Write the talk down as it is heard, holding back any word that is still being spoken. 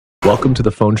Welcome to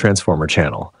the Phone Transformer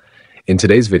channel. In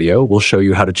today's video, we'll show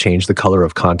you how to change the color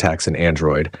of contacts in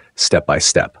Android step by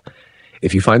step.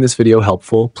 If you find this video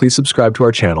helpful, please subscribe to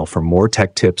our channel for more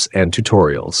tech tips and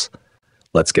tutorials.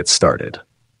 Let's get started.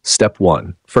 Step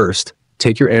 1. First,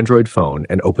 take your Android phone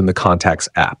and open the Contacts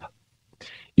app.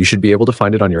 You should be able to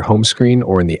find it on your home screen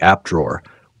or in the app drawer,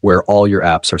 where all your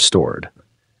apps are stored.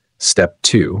 Step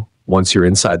 2. Once you're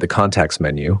inside the Contacts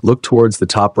menu, look towards the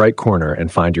top right corner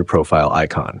and find your profile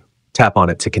icon. Tap on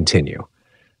it to continue.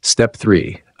 Step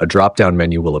 3. A drop-down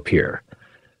menu will appear.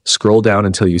 Scroll down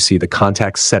until you see the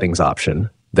Contacts Settings option,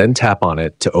 then tap on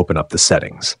it to open up the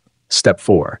settings. Step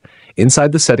 4.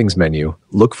 Inside the Settings menu,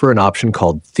 look for an option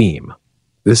called Theme.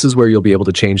 This is where you'll be able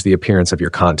to change the appearance of your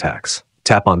contacts.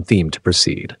 Tap on Theme to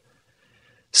proceed.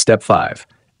 Step 5.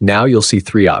 Now you'll see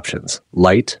 3 options: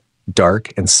 Light,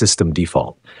 Dark, and System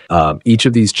Default. Each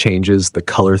of these changes the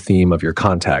color theme of your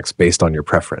contacts based on your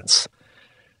preference.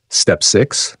 Step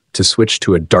 6. To switch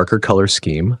to a darker color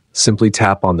scheme, simply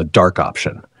tap on the Dark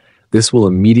option. This will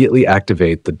immediately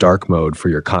activate the dark mode for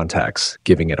your contacts,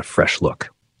 giving it a fresh look.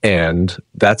 And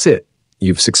that's it.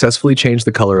 You've successfully changed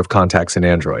the color of contacts in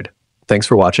Android. Thanks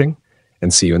for watching,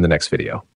 and see you in the next video.